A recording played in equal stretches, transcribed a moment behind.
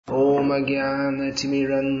Om Jnana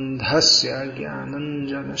Timirandhasya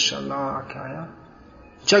Jnananjana Shalakaya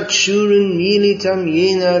Chakshurun Militam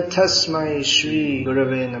Yena Tasmai Shri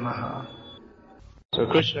Gurave Namaha. So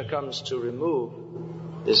Krishna comes to remove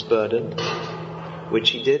this burden, which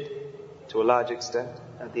he did to a large extent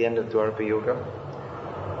at the end of Dwapara Yuga.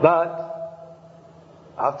 But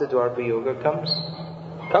after Dwapara Yuga comes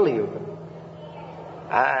Kali Yuga.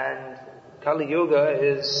 And Kali Yuga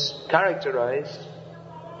is characterized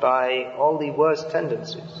by all the worst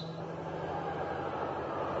tendencies.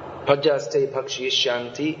 Pajaste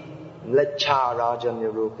Pakshiyashanti Mlecha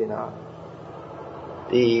Rajanya Rupina.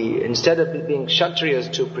 Instead of being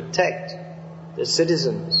Kshatriyas to protect the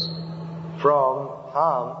citizens from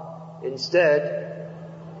harm, instead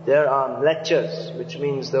there are Mlechas, which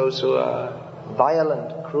means those who are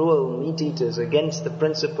violent, cruel meat-eaters against the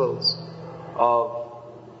principles of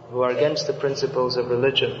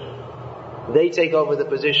religion. They take over the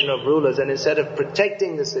position of rulers, and instead of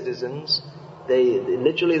protecting the citizens, they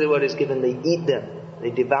literally, the word is given, they eat them, they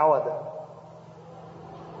devour them.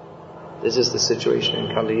 This is the situation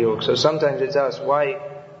in Kali Yuga. So sometimes it's asked, why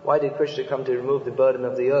did Krishna come to remove the burden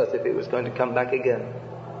of the earth if it was going to come back again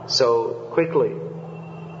so quickly?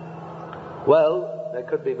 Well, there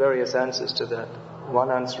could be various answers to that. One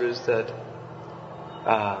answer is that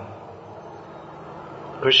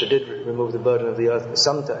Krishna did remove the burden of the earth for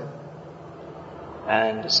some time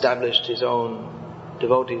and established his own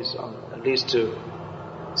devotees, at least to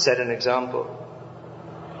set an example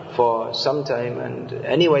for some time. And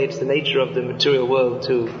anyway, it's the nature of the material world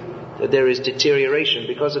too, that there is deterioration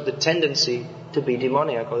because of the tendency to be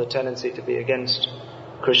demoniac, or the tendency to be against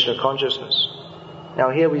Krishna consciousness.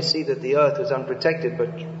 Now here we see that the earth is unprotected,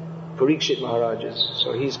 but Parikshit Maharaj is,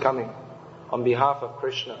 so he's coming on behalf of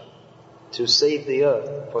Krishna to save the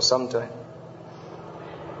earth for some time.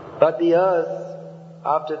 But the earth,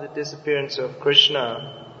 after the disappearance of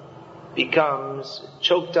Krishna, becomes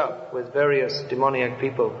choked up with various demoniac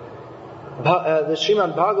people. The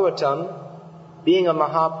Srimad Bhagavatam, being a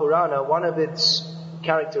Mahapurana, one of its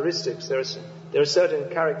characteristics, there are certain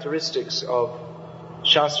characteristics of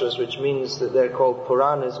Shastras, which means that they're called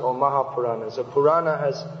Puranas or Mahapuranas. A Purana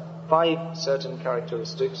has 5 certain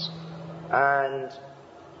characteristics, and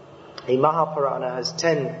a Mahapurana has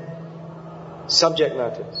 10 subject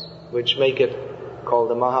matters, which make it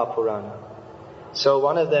called a Mahapurana. So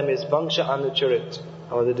one of them is Vangsha Anucharit,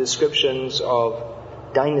 or the descriptions of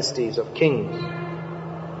dynasties of kings.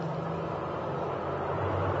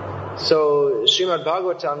 So Srimad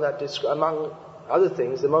Bhagavatam, among other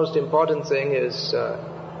things, the most important thing is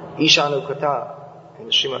Ishanu Katha. In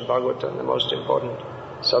Srimad Bhagavatam, the most important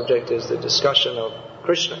subject is the discussion of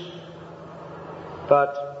Krishna.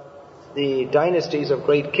 But the dynasties of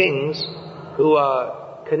great kings who are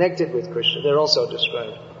connected with Krishna, they're also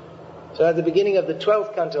described. So at the beginning of the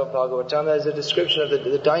 12th canto of Bhagavatam, there's a description of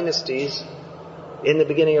the dynasties in the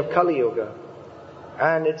beginning of Kali Yuga.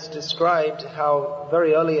 And it's described how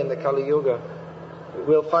very early in the Kali Yuga,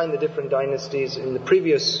 we'll find the different dynasties. In the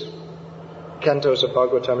previous cantos of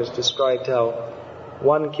Bhagavatam, it's described how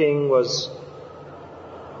one king was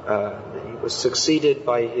succeeded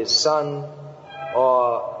by his son,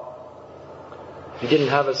 or he didn't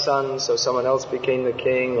have a son, so someone else became the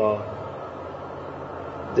king, or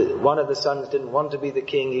one of the sons didn't want to be the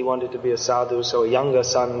king, he wanted to be a sadhu, so a younger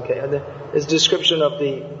son came. There's a description of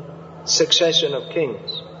the succession of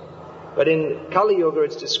kings. But in Kali Yuga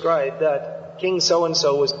it's described that King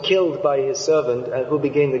so-and-so was killed by his servant who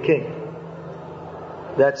became the king.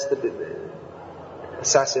 That's the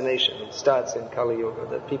assassination. It starts in Kali Yuga,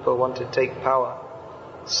 that people want to take power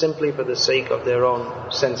simply for the sake of their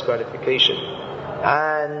own sense gratification.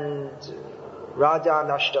 And Raja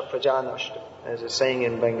Nashta Praja Nashta, as a saying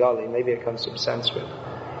in Bengali, maybe it comes from Sanskrit,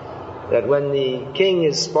 that when the king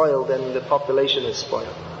is spoiled, then the population is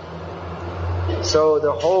spoiled. So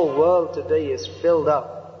the whole world today is filled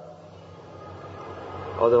up,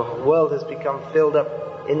 or the world has become filled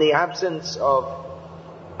up in the absence of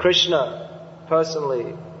Krishna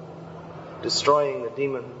personally destroying the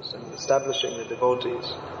demons and establishing the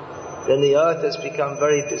devotees. Then the earth has become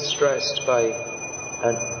very distressed by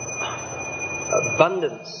an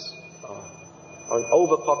abundance or an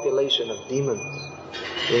overpopulation of demons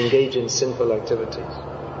who engage in sinful activities.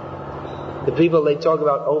 The people, they talk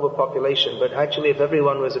about overpopulation, but actually if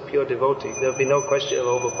everyone was a pure devotee, there would be no question of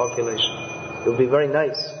overpopulation. It would be very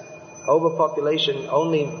nice. Overpopulation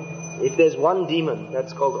only, if there's one demon,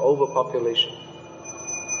 that's called overpopulation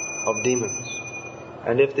of demons.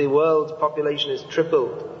 And if the world's population is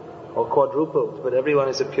tripled or quadrupled, but everyone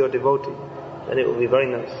is a pure devotee, then it will be very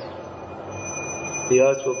nice. The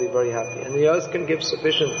earth will be very happy. And the earth can give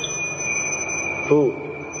sufficient food.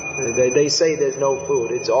 They say there's no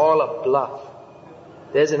food. It's all a bluff.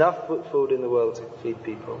 There's enough food in the world to feed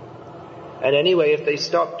people. And anyway, if they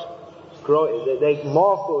stopped growing,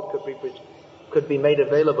 more food could be made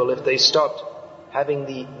available if they stopped having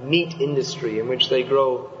the meat industry in which they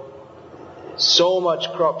grow so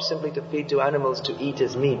much crop simply to feed to animals to eat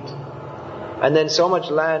as meat. And then so much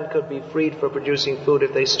land could be freed for producing food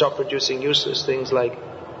if they stopped producing useless things like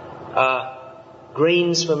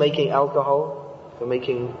grains for making alcohol, for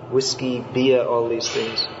making whiskey, beer, all these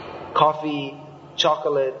things, coffee,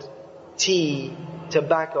 chocolate, tea,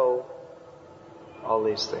 tobacco, all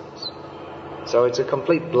these things. So it's a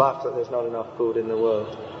complete bluff that there's not enough food in the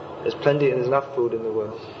world. There's enough food in the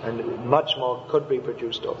world, and much more could be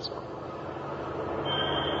produced also.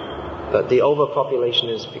 But the overpopulation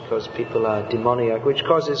is because people are demoniac, which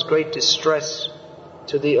causes great distress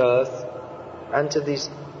to the earth and to these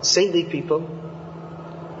saintly people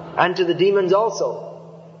and to the demons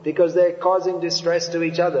also, because they're causing distress to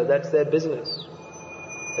each other. That's their business.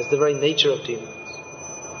 That's the very nature of demons.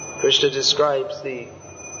 Krishna describes the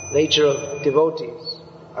nature of devotees.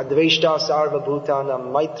 Adveshta sarva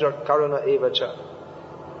bhutanam maitra karuna evacha.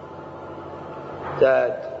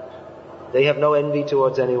 That they have no envy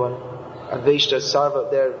towards anyone. Adveshta sarva,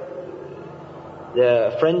 they're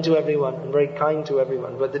a friend to everyone and very kind to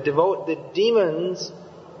everyone. But the demons,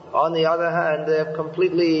 on the other hand, they have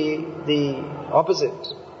completely the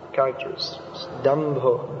opposite characteristics.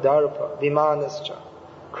 Dambho, darpa, vimanascha,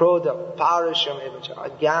 krodha, parasham evacha,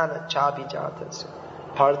 agyana, chabhijatasya,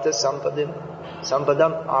 partha sampadam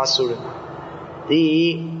asuram.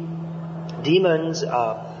 The demons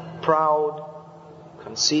are proud,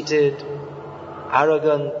 conceited,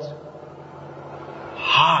 arrogant,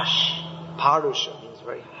 harsh. Parusha means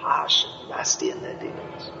very harsh and nasty in their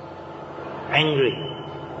dealings. Angry.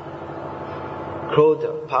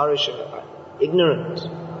 Krodha, parusha, ignorant.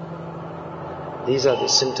 These are the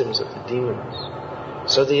symptoms of the demons.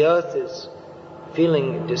 So the earth is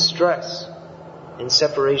feeling distress in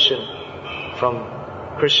separation from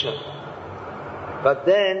Krishna. But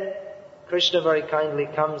then Krishna very kindly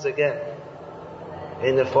comes again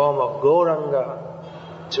in the form of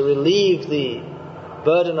Gauranga to relieve the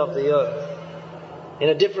burden of the earth in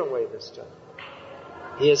a different way this time.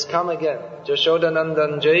 He has come again.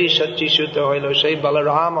 Jashodanandan jai shachi shuta hoilo shai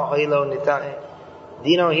balarama hoilo nitai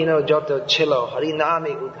dino hino joto chilo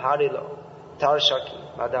harinami udharilo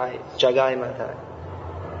tarshaki madai jagai madai.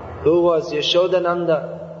 Who was Yashodananda,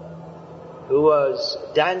 who was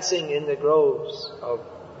dancing in the groves of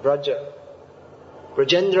Braja.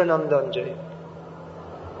 Brajendranandan jai,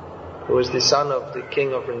 who was the son of the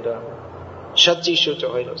king of Vrindavan. Shachi Shuta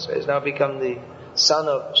Hoilosa has now become the son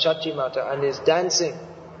of Shachi Mata and is dancing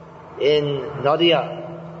in Nadia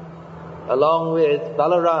along with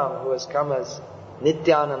Balaram, who has come as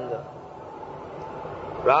Nityananda.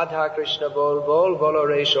 Radha Krishna bol bol bolo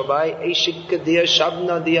re shobai aishikka diya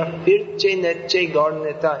shabna diya firche netche gaur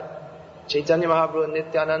netai. Chaitanya Mahaprabhu and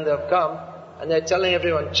Nityananda have come and they're telling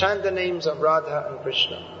everyone, chant the names of Radha and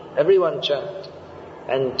Krishna. Everyone chant.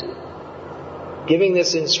 And giving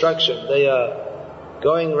this instruction, they are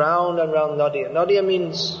going round and round Nadia. Nadia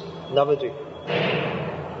means Navadvip.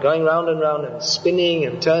 Going round and round and spinning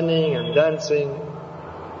and turning and dancing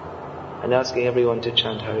and asking everyone to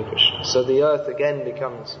chant Hare Krishna. So the earth again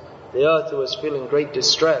becomes, the earth who was feeling great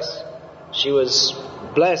distress, she was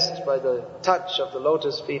blessed by the touch of the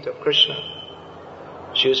lotus feet of Krishna.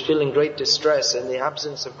 She was feeling great distress in the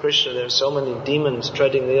absence of Krishna. There are so many demons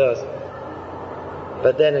treading the earth.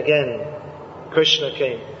 But then again, Krishna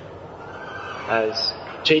came as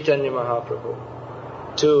Chaitanya Mahaprabhu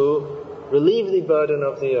to relieve the burden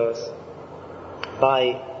of the earth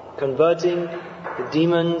by converting the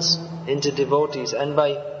demons into devotees and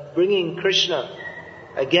by bringing Krishna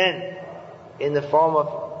again in the form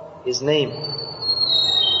of his name.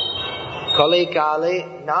 Kale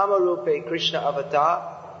kale nama rupe Krishna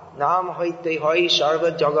avatar nam hoite hoi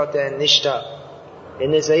sharva jagate nishta.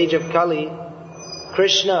 In this age of Kali,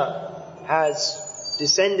 Krishna has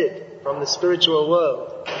descended from the spiritual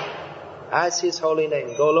world as his holy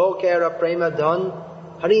name. Golokera prema dhan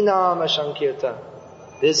harinama sankirtan.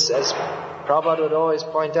 This, as Prabhupada would always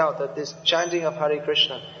point out, that this chanting of Hare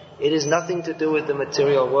Krishna, it is nothing to do with the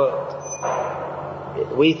material world.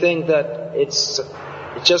 We think that it's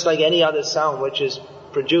just like any other sound which is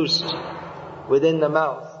produced within the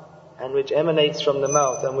mouth and which emanates from the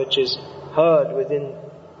mouth and which is heard within,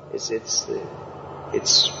 it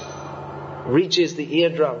reaches the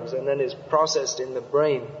eardrums and then is processed in the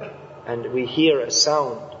brain and we hear a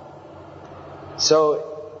sound. So,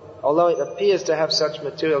 although it appears to have such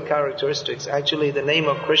material characteristics, actually the name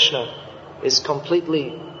of Krishna is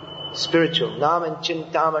completely spiritual. Nam and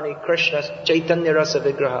Chintamani Krishna Chaitanya Rasa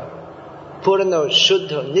Vigraha. Purano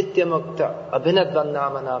Shuddha Nityamukta Abhinadvan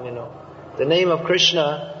Nama Namino. The name of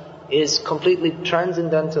Krishna is completely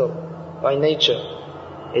transcendental by nature,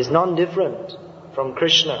 is non-different from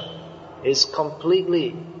Krishna, is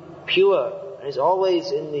completely pure, and is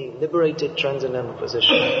always in the liberated transcendental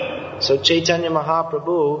position. So Chaitanya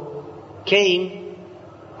Mahaprabhu came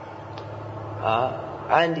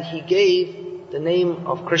and he gave the name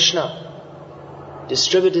of Krishna,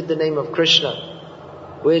 distributed the name of Krishna,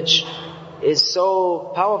 which is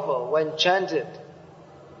so powerful when chanted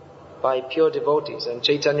by pure devotees. And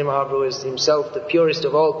Chaitanya Mahaprabhu is himself the purest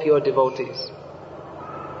of all pure devotees.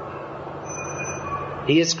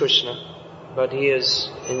 He is Krishna, but he is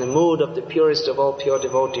in the mood of the purest of all pure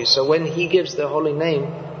devotees. So when he gives the holy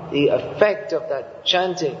name, the effect of that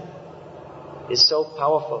chanting is so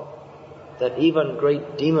powerful that even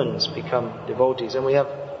great demons become devotees. And we have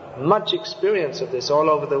much experience of this all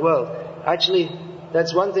over the world. Actually,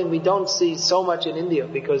 that's one thing we don't see so much in India,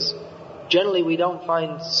 because generally we don't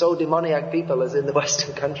find so demoniac people as in the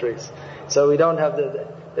Western countries. So we don't have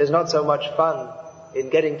there's not so much fun in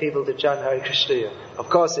getting people to chant Hare Krishna here. Of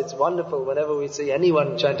course, it's wonderful whenever we see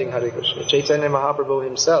anyone chanting Hare Krishna. Chaitanya Mahaprabhu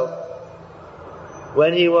himself,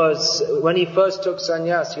 when he first took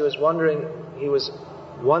sannyas, he was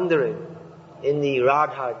wandering in the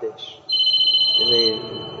Radha ditch, in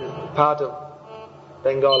the part of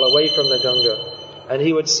Bengal away from the Ganga, and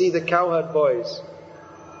he would see the cowherd boys.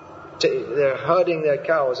 They're herding their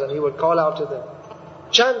cows, and he would call out to them,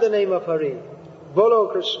 "Chant the name of Hari, Bolo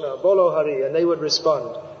Krishna, Bolo Hari," and they would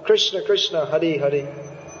respond, "Krishna, Krishna, Hari, Hari."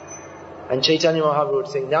 And Chaitanya Mahaprabhu would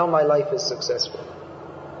say, "Now my life is successful.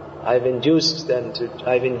 I've induced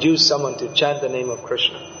someone to chant the name of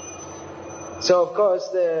Krishna." So of course,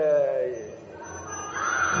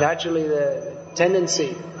 naturally the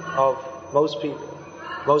tendency of most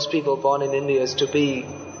people born in India is to be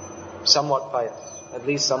somewhat pious, at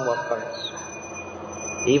least somewhat pious.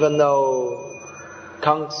 Even though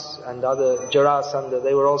Kanks and other Jarasandha,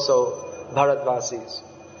 they were also Bharatvasis.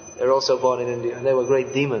 They were also born in India, and they were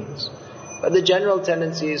great demons. But the general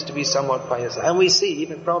tendency is to be somewhat pious. And we see,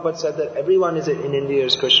 even Prabhupada said that everyone in India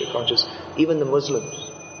is Krishna conscious, even the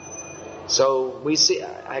Muslims. So we see,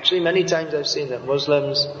 actually many times I've seen that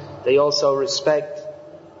Muslims, they also respect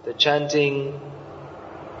the chanting,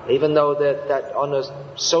 even though that on a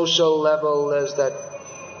social level there's that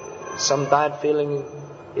some bad feeling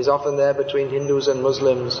is often there between Hindus and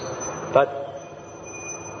Muslims. But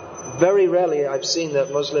very rarely I've seen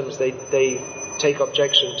that Muslims, they take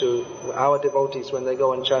objection to our devotees when they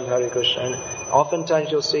go and chant Hare Krishna. And oftentimes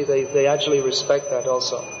you'll see they actually respect that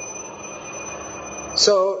also.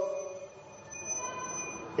 So,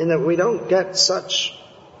 in that we don't get such,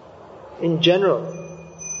 in general,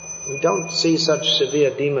 we don't see such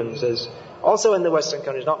severe demons as, also in the Western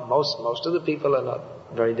countries, not most of the people are not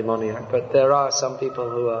very demoniac, but there are some people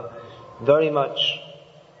who are very much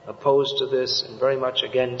opposed to this and very much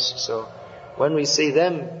against. So when we see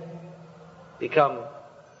them become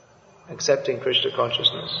accepting Krishna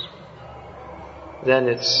consciousness, then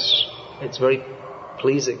it's very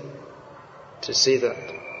pleasing to see that.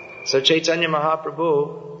 So Chaitanya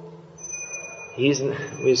Mahaprabhu,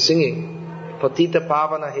 we're singing Patita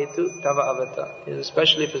Pavana Hetu Tava Avata,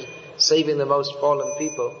 especially for saving the most fallen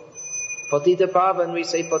people. Patita Pavan, we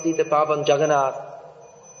say Patita Pavan Jagannath.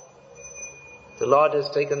 The Lord has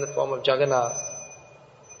taken the form of Jagannath.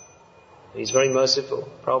 He's very merciful.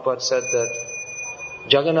 Prabhupada said that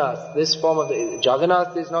Jagannath, this form of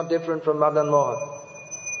Jagannath is not different from Madan Mohan.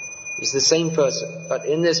 He's the same person. But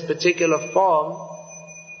in this particular form,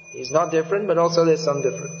 he's not different, but also there's some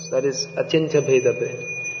difference. That is Atintya Bheda Bhed.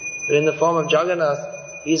 But in the form of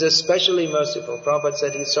Jagannath, he's especially merciful. Prabhupada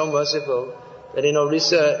said he's so merciful that in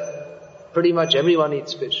Orissa, pretty much everyone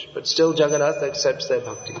eats fish, but still Jagannath accepts their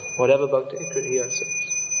bhakti. Whatever bhakti he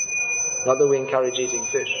accepts. Not that we encourage eating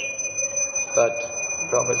fish, but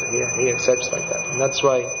Prabhupada, he accepts like that. And that's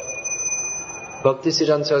why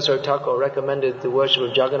Bhaktisiddhanta Saraswati Thakur recommended the worship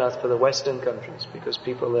of Jagannath for the Western countries, because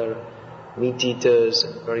people there are meat eaters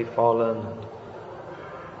and very fallen. And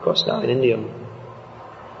of course now in India,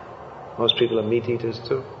 most people are meat eaters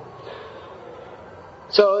too.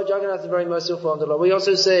 So Jagannath is very merciful unto the Lord. We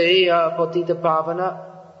also say Patita Pavana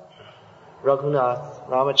Raghunath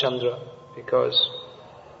Ramachandra, because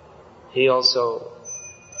he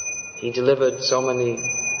delivered so many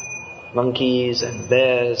monkeys and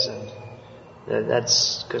bears, and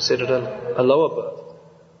that's considered a lower birth.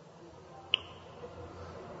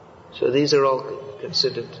 So these are all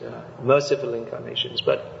considered merciful incarnations.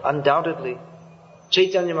 But undoubtedly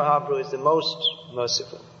Chaitanya Mahaprabhu is the most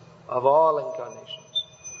merciful of all incarnations,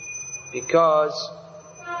 because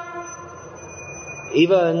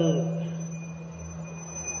even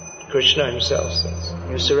Krishna himself says,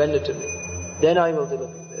 you surrender to me, then I will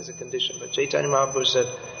deliver you. There's a condition. But Chaitanya Mahaprabhu said,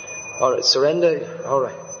 alright, surrender,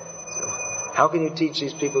 alright. So, how can you teach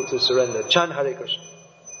these people to surrender? Chant Hare Krishna.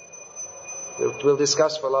 We'll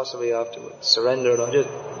discuss philosophy afterwards. Surrender or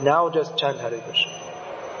not. Just chant Hare Krishna.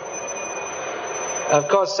 Of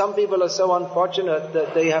course, some people are so unfortunate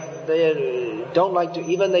that they don't like to,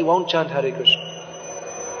 even they won't chant Hare Krishna.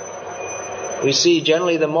 We see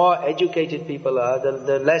generally the more educated people are,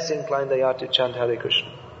 the less inclined they are to chant Hare Krishna.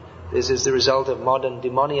 This is the result of modern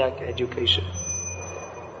demoniac education.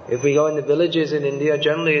 If we go in the villages in India,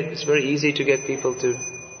 generally it's very easy to get people to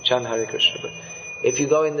chant Hare Krishna. But if you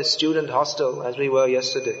go in the student hostel, as we were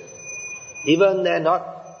yesterday, even they're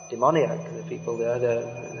not demoniac, the people there,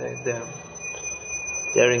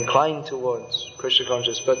 they're inclined towards Krishna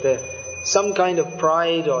consciousness, but there's some kind of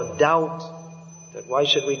pride or doubt that why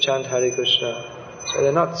should we chant Hare Krishna? So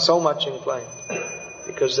they're not so much inclined,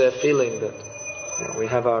 because they're feeling that we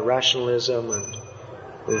have our rationalism and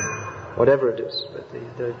whatever it is. But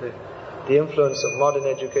the influence of modern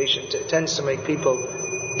education tends to make people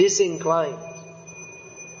disinclined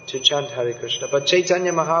to chant Hare Krishna. But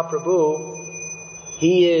Chaitanya Mahaprabhu,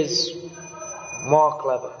 he is more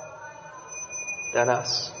clever than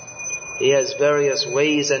us. He has various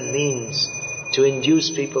ways and means to induce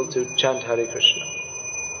people to chant Hare Krishna.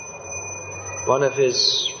 One of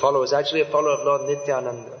his followers, actually a follower of Lord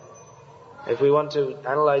Nityananda. If we want to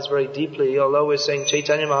analyze very deeply, although we're saying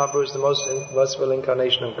Chaitanya Mahaprabhu is the most merciful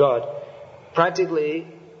incarnation of God, practically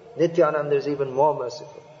Nityananda is even more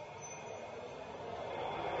merciful.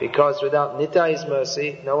 Because without Nitya's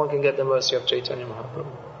mercy, no one can get the mercy of Chaitanya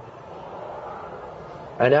Mahaprabhu.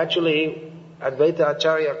 And actually, Advaita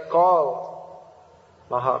Acharya called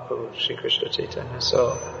Mahaprabhu Sri Krishna Chaitanya.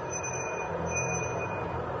 So,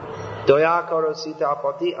 Doya karo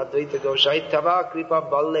sitapati Advaita Goshai Tava kripa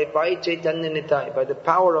balle pai Chaitanya Nitai. By the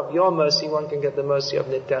power of your mercy, one can get the mercy of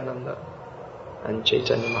Nityananda and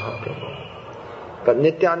Chaitanya Mahaprabhu. But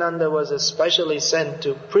Nityananda was especially sent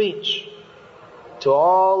to preach to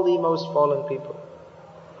all the most fallen people.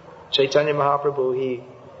 Chaitanya Mahaprabhu,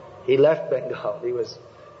 he left Bengal.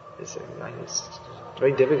 It's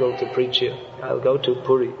very difficult to preach here. I'll go to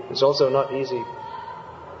Puri. It's also not easy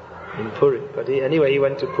in Puri. But anyway, he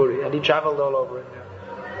went to Puri and he travelled all over India.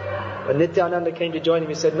 When Nityananda came to join him,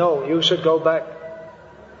 he said, no, you should go back.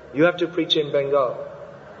 You have to preach in Bengal.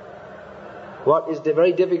 What is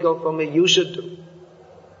very difficult for me, you should do.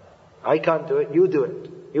 I can't do it, you do it.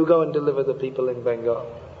 You go and deliver the people in Bengal.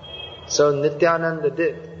 So Nityananda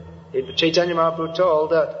did. Chaitanya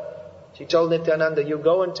Mahaprabhu she told Nityananda, you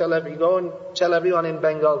go and tell everyone in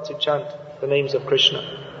Bengal to chant the names of Krishna.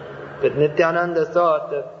 But Nityananda thought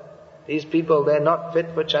that these people, they're not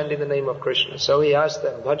fit for chanting the name of Krishna. So he asked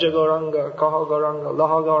them, Bhaja Gauranga, Kaha Gauranga,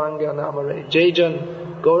 Laha Gauranga Namare,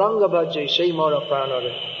 Jajan, Gauranga Bhaja, Shai Mora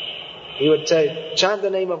Pranare. He would say, chant the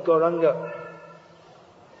name of Gauranga.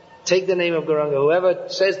 Take the name of Gauranga. Whoever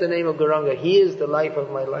says the name of Gauranga, he is the life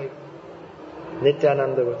of my life.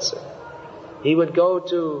 Nityananda would say. He would go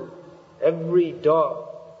to every door,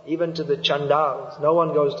 even to the Chandals. No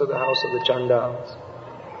one goes to the house of the Chandals.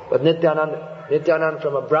 But Nityananda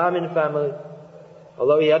from a Brahmin family,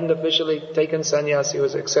 although he hadn't officially taken sannyas, he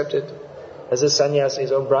was accepted as a sannyasi.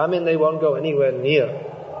 So Brahmin, they won't go anywhere near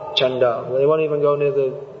Chandal. They won't even go near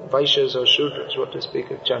the Vaishyas or Shudras, what to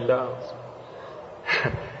speak of Chandals.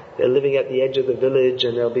 They're living at the edge of the village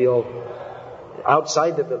and they'll be all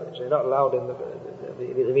outside the village. They're not allowed in the village. They'll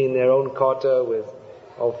be living in their own quarter with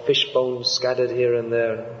all fish bones scattered here and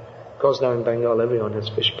there. Of course now in Bengal everyone has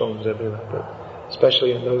fish bones everywhere, but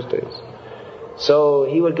especially in those days. So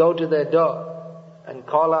he would go to their door and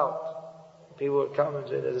call out. People would come and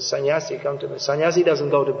say, there's a sannyasi, come to me. Sannyasi doesn't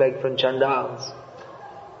go to beg from Chandals.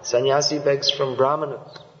 Sannyasi begs from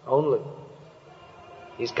Brahmanas only.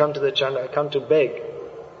 He's come to the Chandal, come to beg.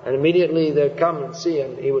 And immediately they'd come and see,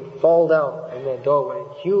 and he would fall down in their doorway,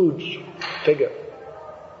 huge figure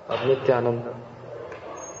of Nityananda,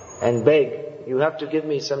 and beg, you have to give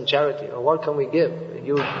me some charity. Or what can we give?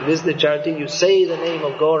 This is the charity, you say the name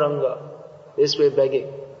of Gauranga. This we're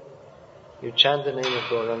begging. You chant the name of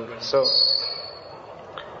Gauranga. So,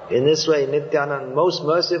 in this way, Nityananda, most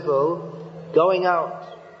merciful, going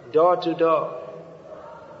out, door to door,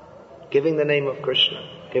 giving the name of Krishna,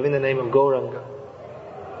 giving the name of Gauranga.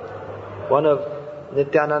 One of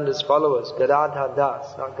Nityananda's followers, Gadadhar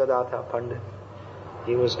Das, not Gadadhar Pandit,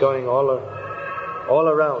 he was going all all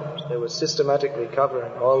around. They were systematically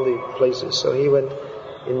covering all the places. So he went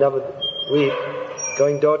in Navadvip,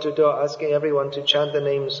 going door to door, asking everyone to chant the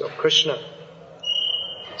names of Krishna.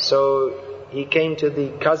 So he came to the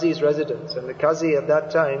Qazi's residence, and the Qazi at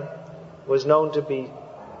that time was known to be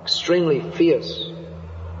extremely fierce.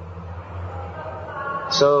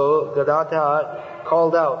 So Gadadhar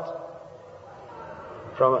called out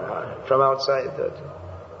from outside that,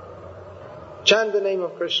 chant the name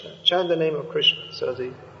of Krishna, chant the name of Krishna. So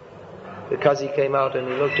the Qazi came out and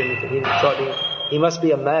he looked and he thought he must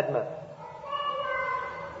be a madman.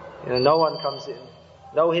 No one comes in.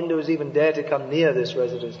 No Hindus even dare to come near this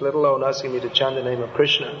residence, let alone asking me to chant the name of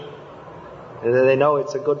Krishna. And they know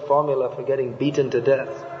it's a good formula for getting beaten to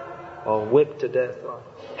death, or whipped to death, or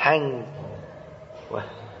hanged. Well,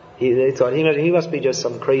 they thought he must be just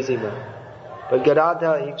some crazy man. But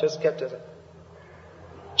Gadadhar, he just kept it.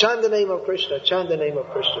 Chant the name of Krishna, chant the name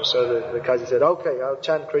of Krishna. So the Qazi said, okay, I'll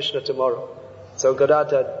chant Krishna tomorrow. So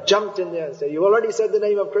Gadadhar jumped in there and said, you already said the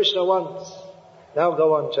name of Krishna once. Now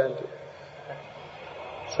go on chanting.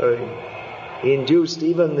 So he induced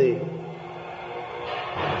even the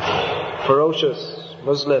ferocious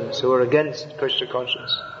Muslims who were against Krishna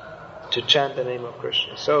consciousness to chant the name of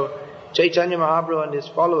Krishna. So Chaitanya Mahaprabhu and his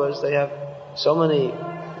followers, they have so many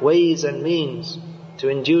ways and means to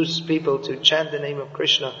induce people to chant the name of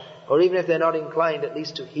Krishna, or even if they're not inclined, at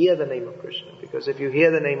least to hear the name of Krishna. Because if you hear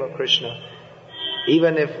the name of Krishna,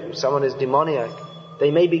 even if someone is demoniac, they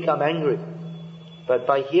may become angry, but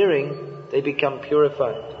by hearing, they become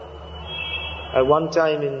purified. At one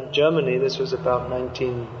time in Germany, this was about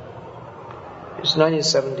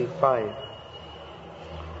 1975,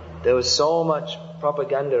 there was so much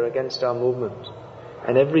propaganda against our movement.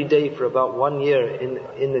 And every day for about 1 year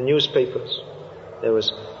in the newspapers, there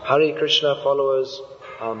was Hare Krishna followers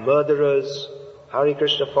are murderers, Hare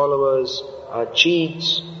Krishna followers are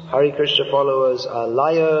cheats, Hare Krishna followers are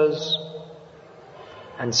liars,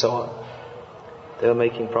 and so on. They were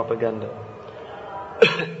making propaganda.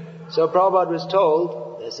 So Prabhupada was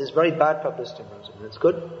told, this is very bad publicity. That's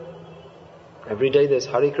good. Every day there's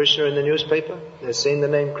Hare Krishna in the newspaper, they're saying the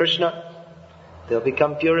name Krishna, they'll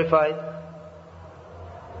become purified.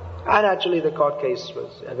 And actually the court case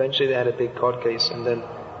was, eventually they had a big court case, and then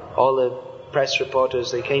all the press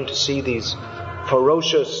reporters, they came to see these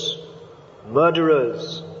ferocious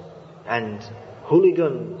murderers and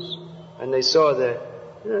hooligans, and they saw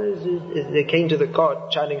they came to the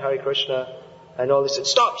court chanting Hare Krishna, and all they said,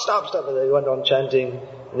 stop, and they went on chanting,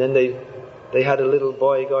 and then they had a little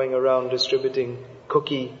boy going around distributing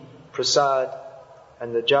cookie prasad,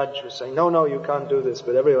 and the judge was saying, no, you can't do this,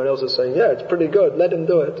 but everyone else was saying, yeah, it's pretty good, let him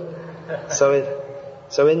do it. So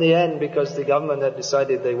in the end, because the government had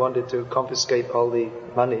decided they wanted to confiscate all the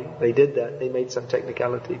money, they did that. They made some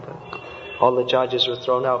technicality, but all the charges were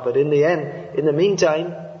thrown out. But in the end, in the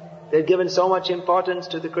meantime, they'd given so much importance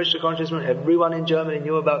to the Krishna conscious movement. Everyone in Germany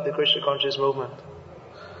knew about the Krishna conscious movement.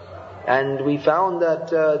 And we found that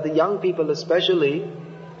the young people especially,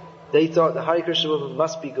 they thought the Hare Krishna movement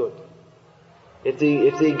must be good. If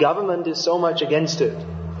the government is so much against it,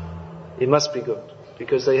 it must be good.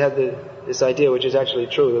 Because they had this idea, which is actually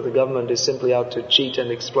true, that the government is simply out to cheat and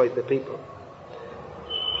exploit the people.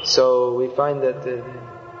 So we find that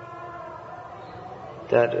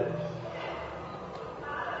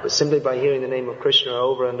simply by hearing the name of Krishna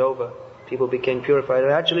over and over, people became purified.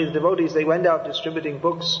 And actually the devotees, they went out distributing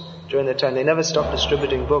books during the time. They never stopped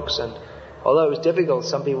distributing books, and although it was difficult,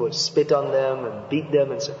 some people would spit on them and beat them,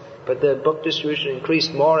 and so, but the book distribution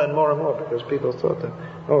increased more and more and more, because people thought that,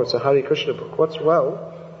 it's a Hare Krishna book.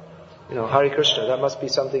 Hare Krishna, that must be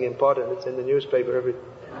something important. It's in the newspaper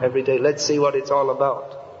every day. Let's see what it's all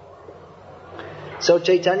about. So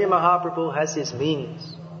Chaitanya Mahaprabhu has his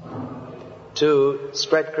means to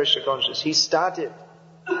spread Krishna consciousness. He started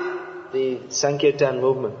the Sankirtan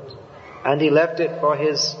movement, and he left it for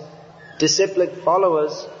his disciplic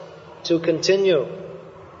followers to continue.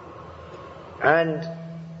 And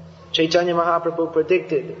Chaitanya Mahaprabhu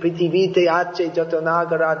predicted, Prithivite ache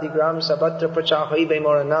jatanagara digram sabatra prachahoibe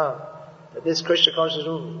morana, that this Krishna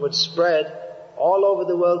consciousness would spread all over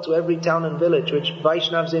the world to every town and village, which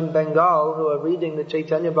Vaishnavas in Bengal who are reading the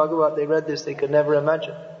Chaitanya Bhagavat, they read this, they could never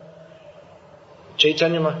imagine.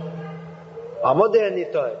 Chaitanya Amadaya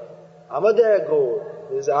Nitai, Amadaya Gaur,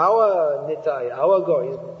 is our Nitai, our Gaur,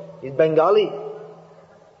 he's Bengali.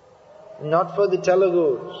 Not for the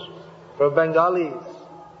Telugus, for Bengalis.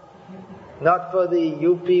 Not for the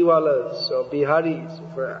UP Walas or Biharis,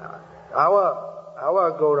 for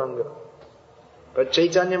our Gauranga. But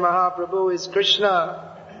Chaitanya Mahaprabhu is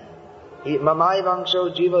Krishna. Mamai vangsho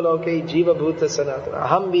jiva loke jiva bhuta sanatana.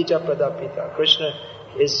 Aham bija pradapita. Krishna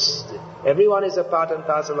is, everyone is a part and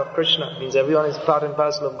parcel of Krishna. Means everyone is part and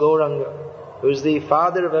parcel of Gauranga, who is the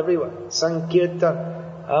father of everyone. Sankirtan.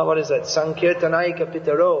 What is that? Sankirtanaika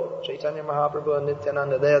Pitaro. Chaitanya Mahaprabhu and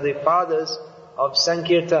Nityananda. They are the fathers of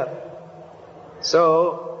Sankirtan.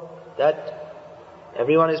 So, that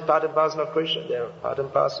everyone is part and parcel of Krishna. They are part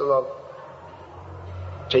and parcel of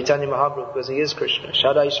Chaitanya Mahaprabhu because he is Krishna.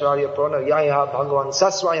 Shada Ishwarya Purna Yaha Bhagavan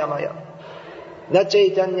Saswayamaya. Na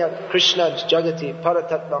Chaitanya Krishna Jagati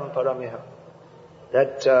Paratatvam Paramiha.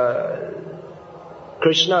 That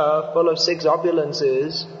Krishna, full of six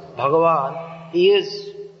opulences, Bhagavan, he is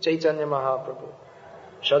Chaitanya Mahaprabhu.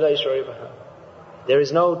 Shada Ishwarya Bhagavan. There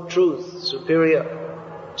is no truth superior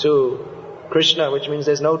to Krishna, which means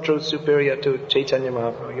there's no truth superior to Chaitanya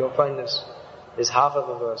Mahaprabhu. You'll find this half of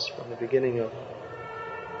a verse from the beginning of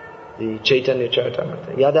the Chaitanya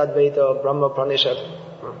Charitamrita. Yadadvaita Brahma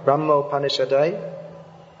Upanishadai.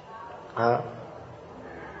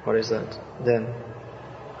 What is that? Then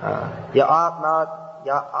Ya Atma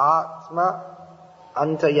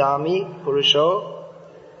Antayami Purusho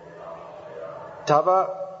Tava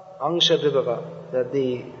Angsha Vibhava. That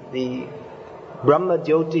the Brahma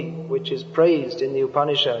Jyoti, which is praised in the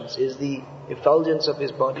Upanishads, is the effulgence of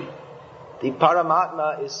his body. The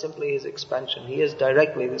Paramatma is simply his expansion. He is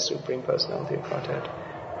directly the Supreme Personality of Godhead.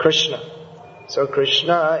 Krishna. So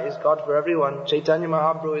Krishna is God for everyone. Chaitanya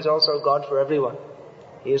Mahaprabhu is also God for everyone.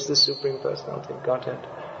 He is the Supreme Personality of Godhead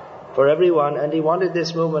for everyone, and he wanted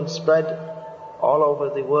this movement spread all over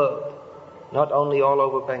the world, not only all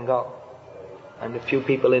over Bengal, and a few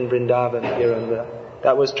people in Vrindavan here and there.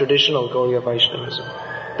 That was traditional Gauriya Vaishnavism.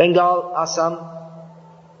 Bengal, Assam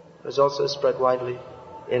was also spread widely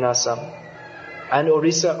in Assam. And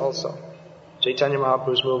Orissa also. Chaitanya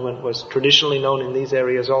Mahaprabhu's movement was traditionally known in these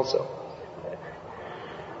areas also.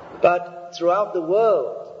 But throughout the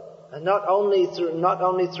world, and not only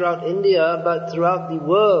throughout India, but throughout the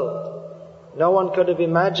world, no one could have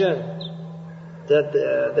imagined that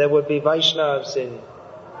there would be Vaishnavas in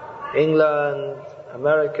England,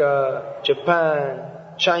 America, Japan,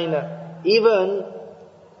 China. Even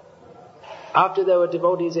after there were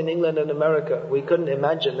devotees in England and America, we couldn't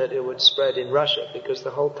imagine that it would spread in Russia because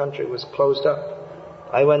the whole country was closed up.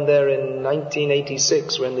 I went there in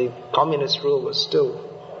 1986 when the communist rule was still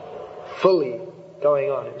fully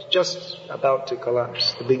going on. It was just about to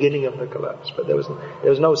collapse, the beginning of the collapse, but there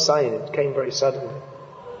was no sign. It came very suddenly.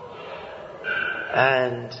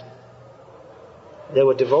 And there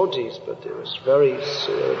were devotees, but there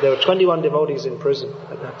were 21 devotees in prison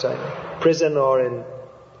at that time. Prison or in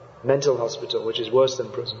mental hospital, which is worse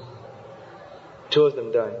than prison. 2 of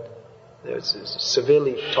them died. They were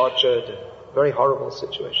severely tortured, very horrible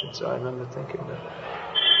situation. So I remember thinking that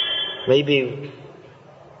maybe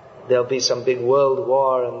there'll be some big world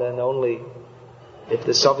war, and then only if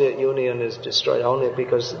the Soviet Union is destroyed, only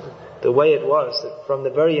because the way it was, that from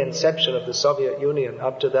the very inception of the Soviet Union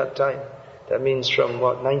up to that time, that means from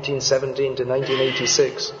 1917 to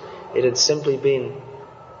 1986, it had simply been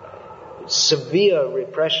severe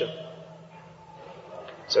repression.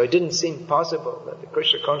 So it didn't seem possible that the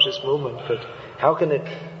Krishna conscious movement could, how can it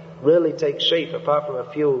really take shape apart from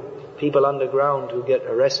a few people underground who get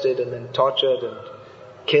arrested and then tortured and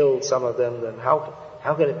killed, some of them, then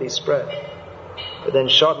how can it be spread? But then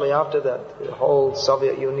shortly after that, the whole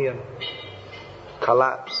Soviet Union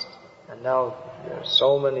collapsed, and now there are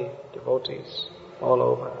so many devotees all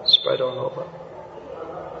over, spread all over.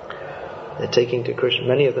 They're taking to Krishna,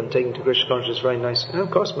 many of them taking to Krishna consciousness very nicely. And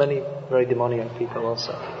of course many very demoniac people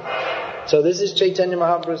also. So this is Chaitanya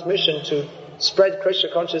Mahaprabhu's mission, to spread Krishna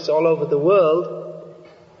consciousness all over the world,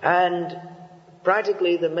 and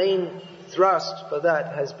practically the main thrust for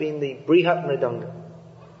that has been the Brihat Mridanga.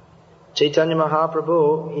 Chaitanya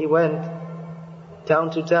Mahaprabhu, he went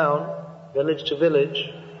town to town, village to village,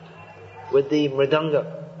 with the Mridanga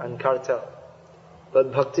and Kartal.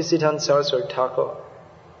 But Bhaktisiddhanta Saraswati Thakur,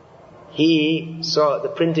 he saw the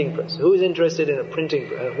printing press. Who is interested in a printing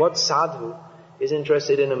press? What sadhu is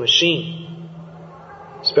interested in a machine?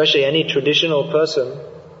 Especially any traditional person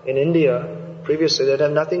in India, previously, that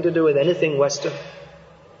have nothing to do with anything Western.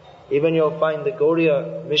 Even you'll find the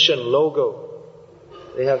Gauriya Mission logo.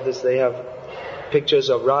 They have pictures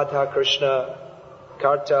of Radha Krishna,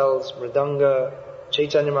 Kartals, Mridanga,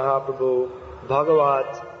 Chaitanya Mahaprabhu,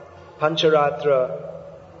 Bhagavat, Pancharatra,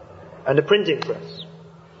 and a printing press.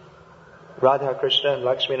 Radha Krishna and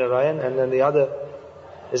Lakshmi Narayan, and then the other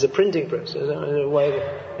is a printing press. No,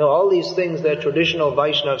 all these things, they're traditional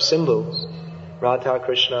Vaishnava symbols. Radha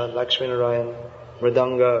Krishna, Lakshmi Narayan,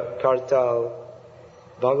 Mridanga, Kartal,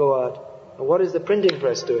 Bhagavat. What is the printing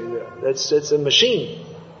press doing there? It's a machine.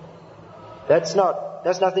 That's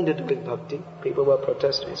nothing to do with bhakti. People were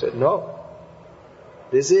protesting. He said, no.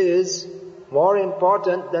 This is more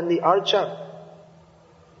important than the archa.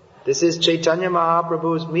 This is Chaitanya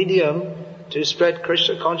Mahaprabhu's medium to spread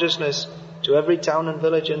Krishna consciousness to every town and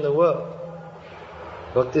village in the world.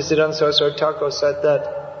 Bhaktisiddhanta Saraswati Thakur said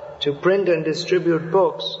that to print and distribute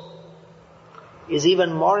books is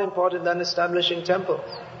even more important than establishing temples.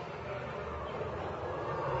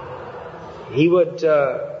 He would,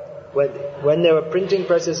 when there were printing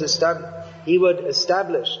presses established, he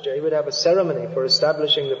would have a ceremony for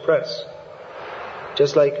establishing the press.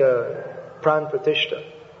 Just like a pran pratishtha.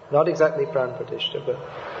 Not exactly pran pratishtha, but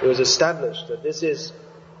it was established that this is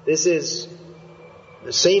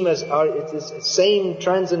the same as it is the same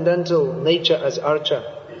transcendental nature as archa,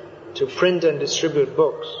 to print and distribute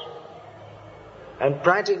books. And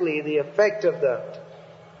practically the effect of that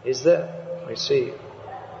is there. We see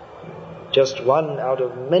just one out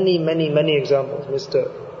of many, many, many examples. Mr.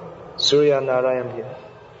 Surya Narayan here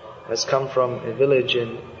has come from a village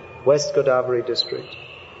in West Godavari district,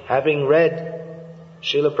 having read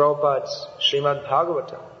Srila Prabhupada's Srimad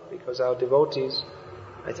Bhagavatam, because our devotees,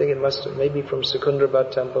 I think it must have, maybe from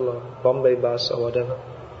Secunderabad temple or Bombay bus or whatever,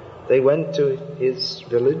 they went to his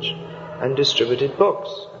village and distributed books.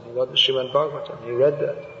 And he got the Srimad Bhagavatam, he read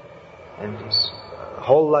that. And his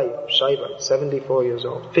whole life, Shaiva, 74 years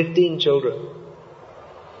old, 15 children.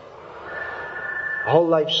 Whole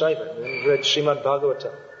life Shaiva, and he read Srimad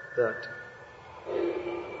Bhagavatam, that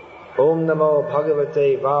Om Namo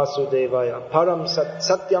Bhagavate Vasudevaya Param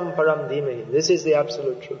Satyam Param Dhimahi. This is the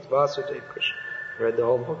absolute truth. Vasudeva Krishna. I read the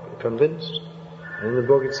whole book, I'm convinced. In the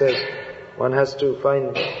book it says one has to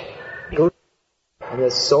find good. And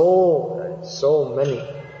there's so many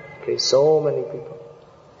people.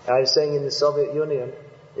 I was saying in the Soviet Union,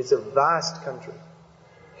 it's a vast country.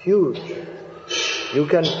 Huge. You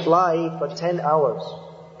can fly for 10 hours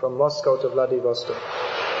from Moscow to Vladivostok,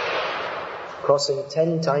 crossing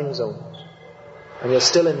 10 time zones, and you're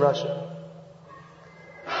still in Russia.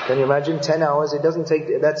 Can you imagine 10 hours? It doesn't take,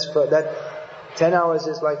 10 hours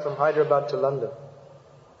is like from Hyderabad to London.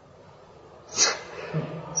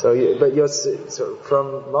 So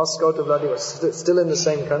from Moscow to Vladivostok, still in the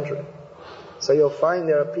same country. So you'll find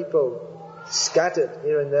there are people scattered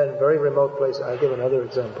here and there in very remote places. I'll give another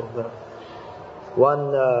example.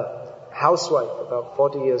 One housewife, about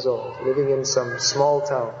 40 years old, living in some small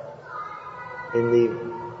town in the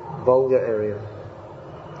Volga area.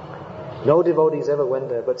 No devotees ever went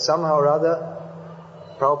there, but somehow or other,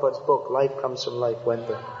 Prabhupada's book, Life Comes From Life, went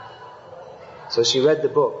there. So she read the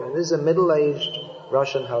book, and this is a middle-aged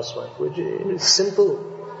Russian housewife, which is a simple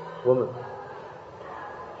woman.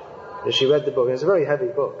 And she read the book, and it's a very heavy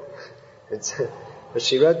book. But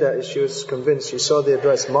she read that, and she was convinced. She saw the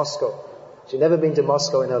address, Moscow. She'd never been to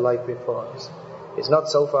Moscow in her life before. It's not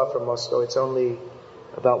so far from Moscow, it's only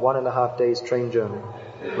about 1.5 days train journey,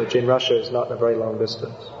 which in Russia is not a very long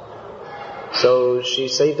distance. So she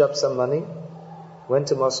saved up some money, went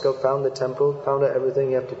to Moscow, found the temple, found out everything.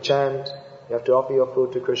 You have to chant, you have to offer your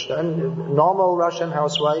food to Krishna. And a normal Russian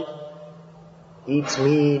housewife eats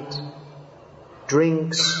meat,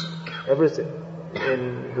 drinks, everything.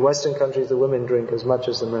 In the Western countries, the women drink as much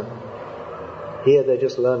as the men. Here they're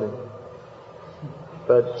just learning.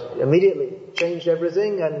 But immediately changed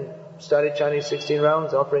everything and started chanting 16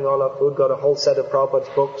 rounds, offering all our food, got a whole set of Prabhupada's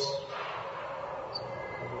books.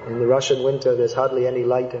 In the Russian winter, there's hardly any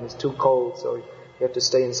light and it's too cold, so you have to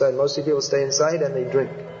stay inside. Mostly people stay inside and they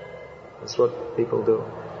drink. That's what people do.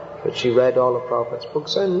 But she read all of Prabhupada's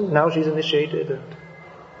books and now she's initiated. And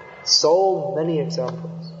so many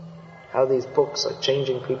examples how these books are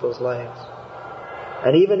changing people's lives.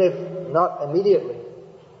 And even if not immediately,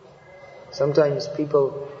 sometimes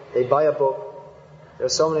people, they buy a book. There are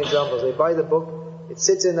so many examples. They buy the book, it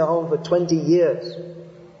sits in their home for 20 years.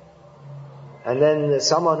 And then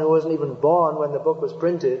someone who wasn't even born when the book was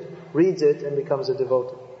printed reads it and becomes a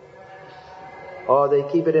devotee. Or they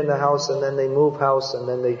keep it in the house and then they move house and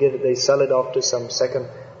then they sell it off to some second,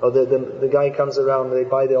 or the guy comes around and they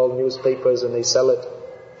buy the old newspapers and they sell it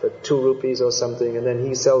for 2 rupees or something, and then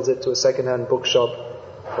he sells it to a second-hand bookshop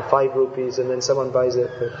for 5 rupees, and then someone buys it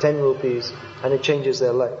for 10 rupees, and it changes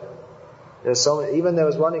their life. There's so many, even there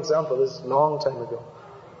was one example, this is a long time ago,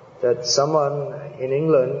 that someone in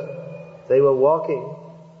England, they were walking,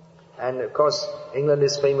 and of course England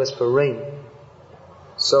is famous for rain.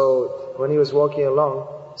 So when he was walking along,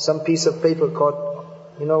 some piece of paper caught,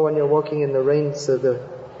 you know when you're walking in the rain, so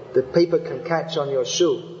the paper can catch on your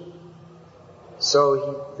shoe.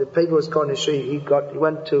 So the paper was caught in his shoe, he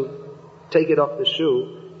went to take it off the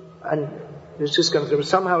shoe, and He was just going through.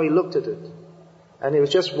 Somehow he looked at it, and it was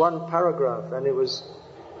just one paragraph, and it was,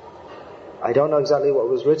 I don't know exactly what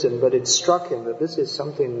was written, but it struck him that this is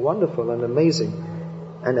something wonderful and amazing.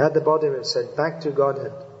 And at the bottom it said, "Back to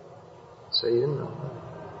Godhead." So he didn't know.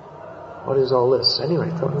 What is all this?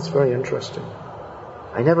 Anyway, I thought that's very interesting.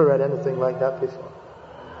 I never read anything like that before.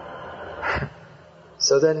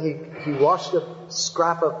 So then he washed a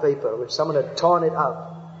scrap of paper which someone had torn it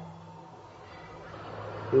out.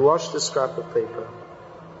 He washed the scrap of paper.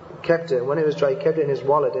 He kept it. When it was dry, he kept it in his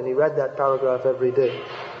wallet, and he read that paragraph every day.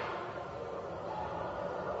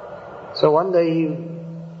 So one day,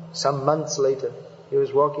 some months later, he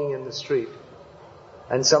was walking in the street,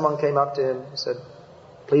 and someone came up to him and said,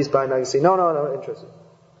 "Please buy a magazine." No, not interested.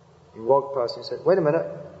 He walked past and he said, "Wait a minute,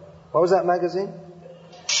 what was that magazine?"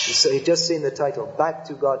 He'd just seen the title, "Back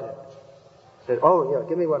to Godhead." He said, "Oh yeah,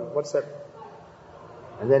 give me one. What's that?"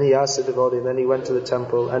 And then he asked the devotee, and then he went to the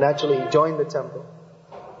temple, and actually he joined the temple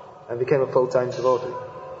and became a full-time devotee.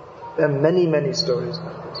 There are many, many stories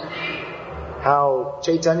like this. How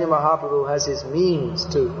Chaitanya Mahaprabhu has his means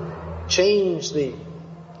to change the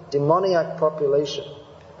demoniac population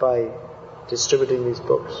by distributing these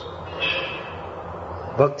books.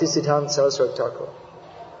 Bhaktisiddhanta Saraswati Thakur,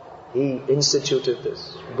 he instituted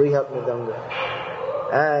this, Brihat Mridanga.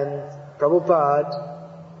 And Prabhupada,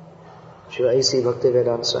 Srila A.C.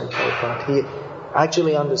 Bhaktivedanta Swami Prabhupada, he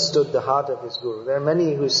actually understood the heart of his guru. There are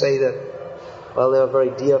many who say that, well, they are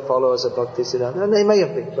very dear followers of Bhaktisiddhanta, and they may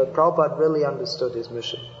have been, but Prabhupada really understood his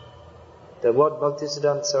mission. That what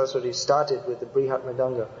Bhaktisiddhanta Saraswati started with the Brihat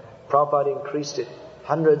Mridanga, Prabhupada increased it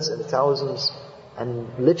hundreds and thousands and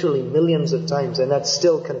literally millions of times, and that's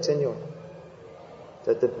still continuing.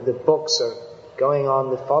 That the books are going on,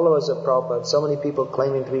 the followers of Prabhupada, so many people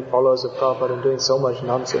claiming to be followers of Prabhupada and doing so much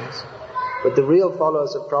nonsense. But the real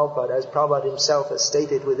followers of Prabhupada, as Prabhupada himself has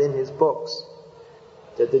stated within his books,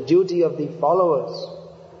 that the duty of the followers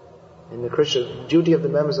in the duty of the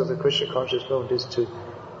members of the Krishna conscious movement is to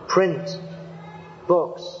print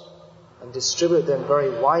books and distribute them very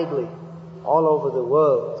widely all over the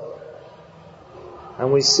world.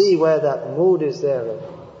 And we see where that mood is there of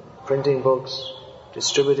printing books,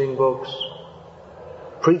 distributing books,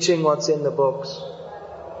 preaching what's in the books.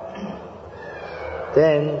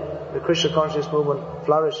 Then the Krishna conscious movement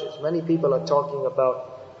flourishes. Many people are talking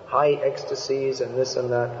about high ecstasies and this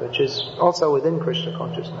and that, which is also within Krishna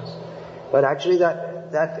consciousness. But actually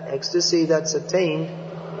that ecstasy that's attained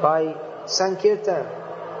by Sankirtan.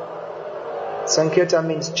 Sankirtan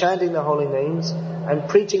means chanting the holy names and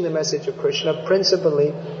preaching the message of Krishna,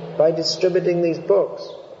 principally by distributing these books.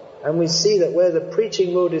 And we see that where the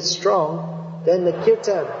preaching mood is strong, then the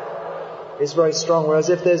kirtan is very strong. Whereas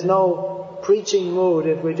if there's no preaching mood,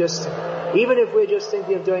 even if we're just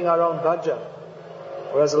thinking of doing our own bhajan,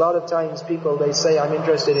 whereas a lot of times people, they say, "I'm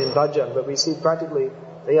interested in bhajan," but we see practically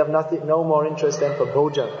they have no more interest than for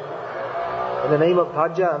bhojan. In the name of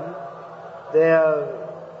bhajan, they are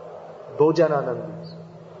bhojananandis.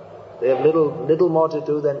 They have little more to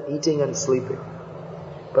do than eating and sleeping.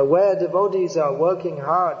 But where devotees are working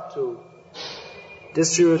hard to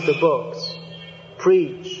distribute the books,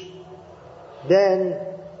 preach, then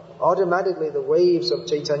automatically the waves of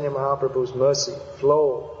Chaitanya Mahaprabhu's mercy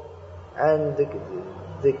flow, and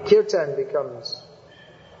the kirtan becomes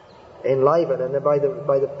enlivened, and by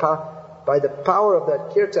the power of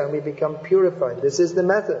that kirtan we become purified. This is the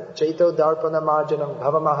method. Chaito darpana marjanam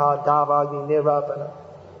bhavamaha davagni nirvapana,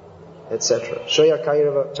 etc. Shoya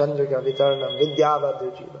kairava chandrika vitaranam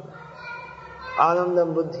vidyavadrujivanam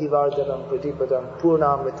anandam buddhi vardhanam pratipadam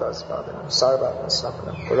purnamritaspadanam sarvatma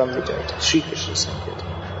snapanam puram vijayata. Sri Krishna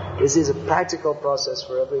Sankirtan. This is a practical process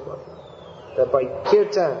for everybody. That by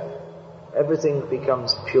kirtan, everything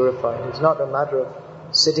becomes purified. It's not a matter of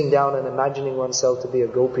sitting down and imagining oneself to be a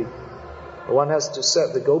gopi. One has to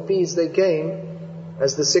serve. The gopis, they came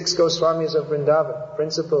as the 6 Goswamis of Vrindavan,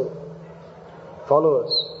 principal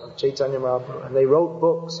followers of Chaitanya Mahaprabhu. And they wrote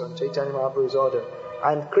books on Chaitanya Mahaprabhu's order.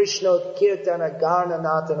 And Krishna Kirtana Garna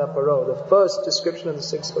Natana Paro, the first description of the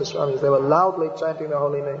 6 Goswamis, they were loudly chanting the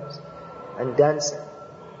holy names and dancing.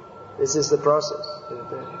 This is the process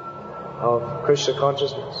of Krishna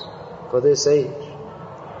consciousness for this age.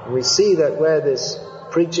 And we see that where this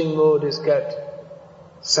preaching mood is kept,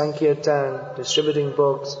 Sankirtan, distributing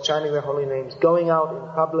books, chanting the holy names, going out in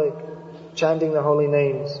public, chanting the holy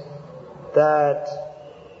names, that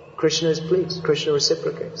Krishna is pleased, Krishna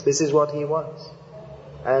reciprocates. This is what he wants.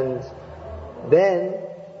 And then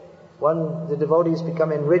the devotees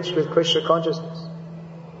become enriched with Krishna consciousness.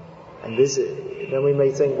 And then we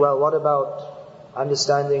may think, well, what about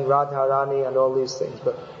understanding Radharani and all these things?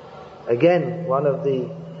 But again, one of the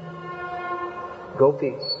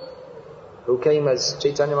gopis, who came as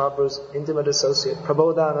Chaitanya Mahaprabhu's intimate associate,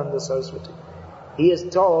 Prabodhananda Saraswati. He is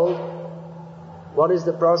told what is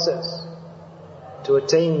the process to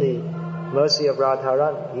attain the mercy of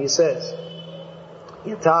Radharani. He says,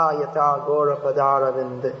 Yata yata gora padara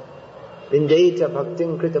vindeta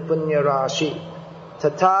bhaktin krita punya rashi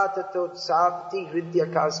tata tatot sapti hridya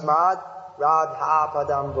kasmad radha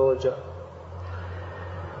padam boja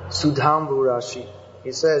sudhambu rashi.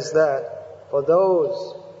 He says that for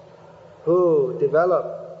those who develop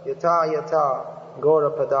yata yata gora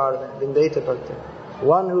padara vindeta bhaktin,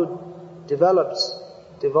 one who develops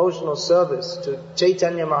devotional service to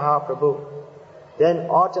Chaitanya Mahaprabhu, then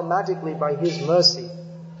automatically by his mercy,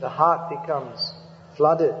 the heart becomes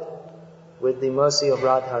flooded with the mercy of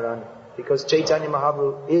Radharani. Because Chaitanya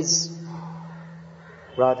Mahaprabhu is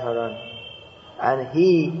Radharani. And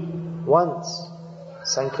he wants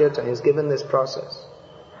Sankirtan. He is given this process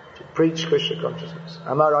to preach Krishna consciousness.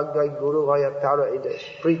 Amar Aggai Guru Vaya Tara Idesh.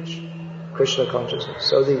 Preach Krishna consciousness.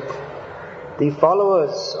 So the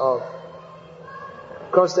followers of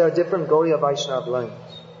course, there are different Gauriya Vaishnava lines.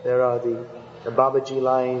 There are the Babaji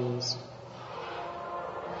lines,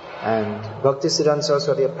 and Bhaktisiddhanta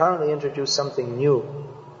Saraswati apparently introduced something new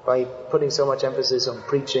by putting so much emphasis on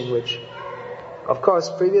preaching, which, of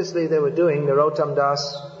course, previously they were doing. Narottam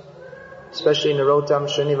Das, especially Narottam,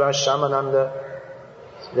 Srinivas, Shamananda,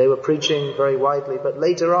 they were preaching very widely. But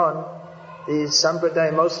later on, the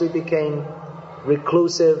Sampradaya mostly became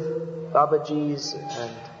reclusive Babajis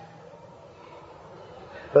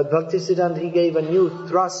But Bhaktisiddhanta, he gave a new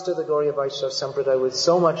thrust to the Gauriya Vaishnava Sampradaya with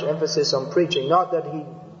so much emphasis on preaching. Not that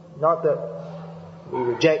we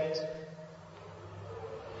reject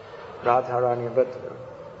Radharani, but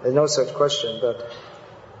there's no such question. But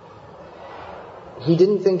he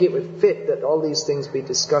didn't think it would fit that all these things be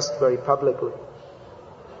discussed very publicly.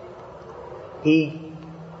 He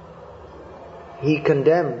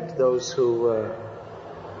condemned those who,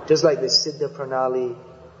 just like the Siddha Pranali,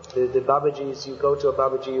 the Babajis, you go to a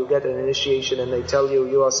Babaji, you get an initiation and they tell you,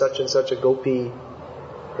 you are such and such a gopi.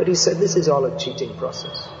 But he said, this is all a cheating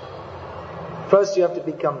process. First you have to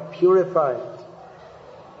become purified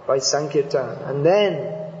by Sankirtan, and then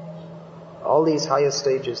all these higher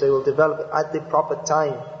stages, they will develop at the proper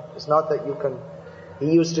time. It's not that you can...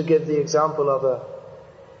 He used to give the example of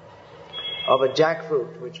a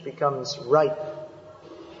jackfruit which becomes ripe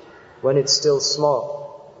when it's still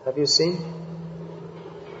small. Have you seen?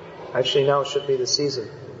 Actually, now should be the season.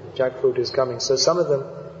 Jackfruit is coming. So some of them,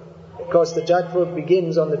 of course, the jackfruit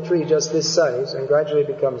begins on the tree just this size and gradually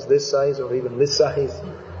becomes this size or even this size.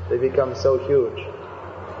 They become so huge.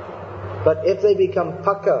 But if they become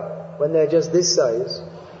pakka when they're just this size,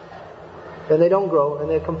 then they don't grow and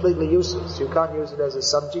they're completely useless. You can't use it as a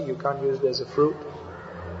sabji, you can't use it as a fruit.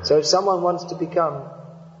 So if someone wants to become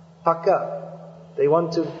pakka, they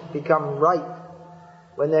want to become ripe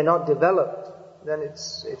when they're not developed, then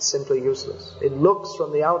it's simply useless. It looks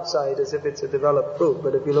from the outside as if it's a developed fruit,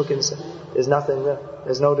 but if you look inside, there's nothing there.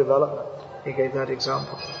 There's no development. He gave that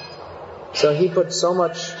example. So he put so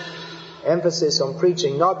much emphasis on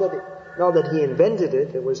preaching, not that he invented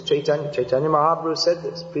it. It was Chaitanya Mahaprabhu said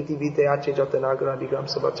this. Priti vite ache jatanagra digam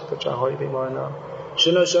sabatakacha hori vimarana.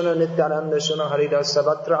 Shuno shuno nityananda shuno haridas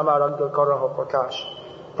sabatra amaragga karaho prakash.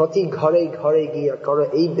 Prati ghare ghare giya kara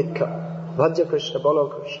eidikka. Bhaja Krishna bolo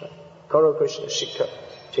Krishna. Karo Krishna Shikha.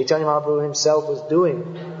 Chaitanya Mahaprabhu himself was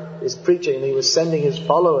doing his preaching, and he was sending his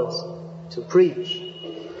followers to preach.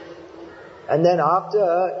 And then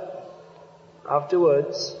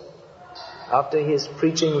afterwards, after his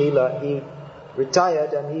preaching lila, he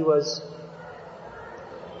retired and he was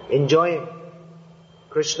enjoying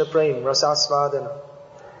Krishna Prem, Rasasvadana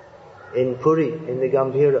in Puri, in the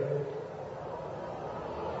Gambhira.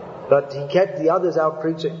 But he kept the others out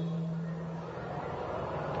preaching.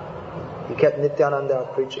 He kept Nityananda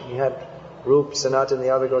out preaching. He had Rup, Sanatan,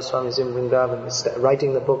 the other Goswamis in Vrindavan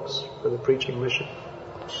writing the books for the preaching mission.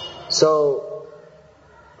 So,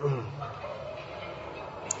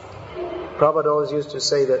 Prabhupada always used to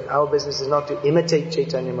say that our business is not to imitate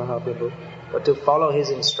Chaitanya Mahaprabhu, but to follow his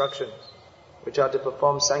instructions, which are to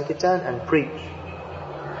perform Sankirtan and preach.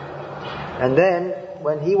 And then,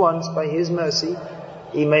 when he wants, by his mercy,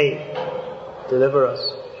 he may deliver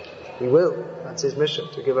us. He will. That's his mission,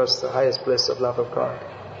 to give us the highest bliss of love of God.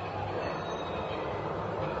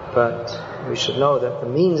 But we should know that the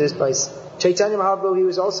means is by... Chaitanya Mahaprabhu, he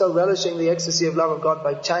was also relishing the ecstasy of love of God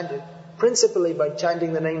by chanting, principally by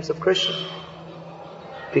chanting the names of Krishna.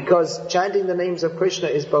 Because chanting the names of Krishna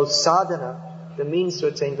is both sadhana, the means to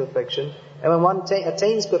attain perfection, and when one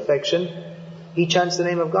attains perfection, he chants the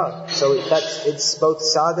name of God. So it's both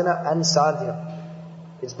sadhana and sadhya.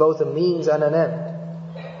 It's both a means and an end.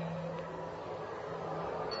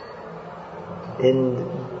 In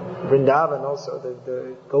Vrindavan also,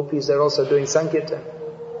 the gopis are also doing Sankirtan.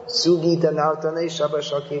 Sugita nartane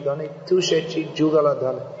shabashaki gane tushechi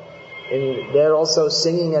jugaladhane. And they're also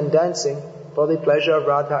singing and dancing for the pleasure of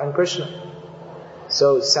Radha and Krishna.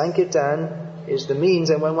 So Sankirtan is the means,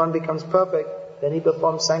 and when one becomes perfect, then he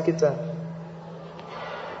performs Sankirtan.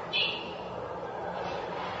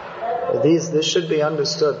 This should be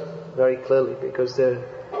understood very clearly, because there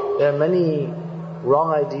are many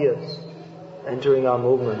wrong ideas entering our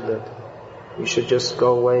movement that you should just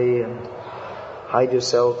go away and hide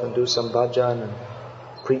yourself and do some bhajan, and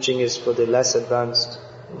preaching is for the less advanced.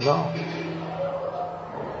 No.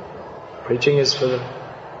 Preaching is for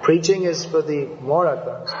the more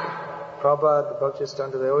advanced. Prabhupada, the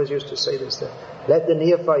Bhaktisiddhanta, they always used to say this, that let the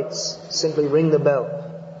neophytes simply ring the bell.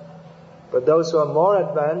 But those who are more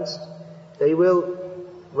advanced, they will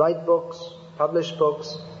write books, publish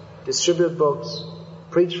books, distribute books,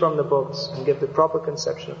 preach from the books, and give the proper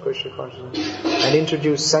conception of Krishna consciousness, and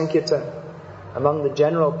introduce Sankirtan among the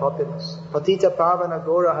general populace. Patita Pavana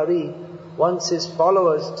Gaurahari wants his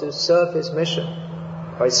followers to serve his mission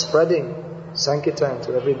by spreading Sankirtan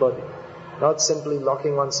to everybody, not simply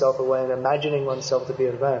locking oneself away and imagining oneself to be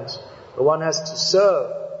advanced. But one has to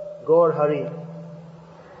serve Gaurahari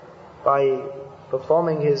by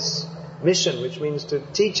performing his mission, which means to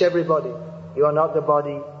teach everybody, you are not the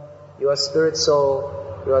body, you are spirit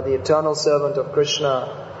soul, you are the eternal servant of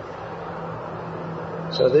Krishna.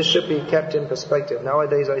 So this should be kept in perspective.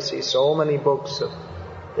 Nowadays I see so many books of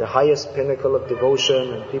the highest pinnacle of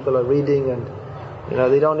devotion, and people are reading, and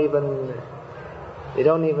they don't even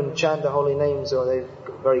chant the holy names, or they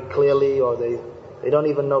very clearly, or they don't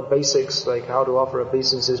even know basics like how to offer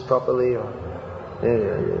obeisances properly, or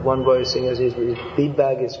one boy singing his bead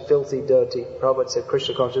bag is filthy dirty. Prabhupada said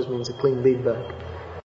Krishna consciousness means a clean bead bag.